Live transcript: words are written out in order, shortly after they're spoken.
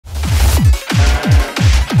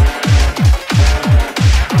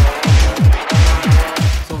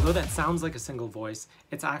sounds like a single voice.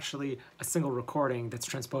 It's actually a single recording that's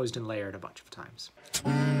transposed and layered a bunch of times.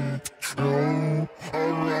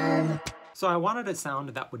 So I wanted a sound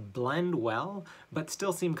that would blend well, but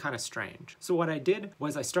still seem kind of strange. So what I did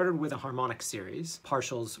was I started with a harmonic series,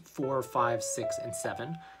 partials 4, 5, 6, and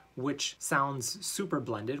 7, which sounds super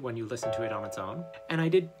blended when you listen to it on its own. And I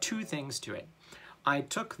did two things to it. I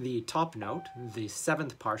took the top note, the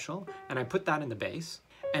 7th partial, and I put that in the bass.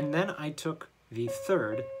 And then I took the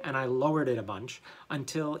 3rd and I lowered it a bunch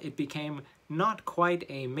until it became not quite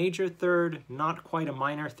a major third, not quite a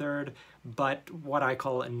minor third, but what I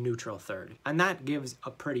call a neutral third. And that gives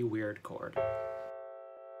a pretty weird chord.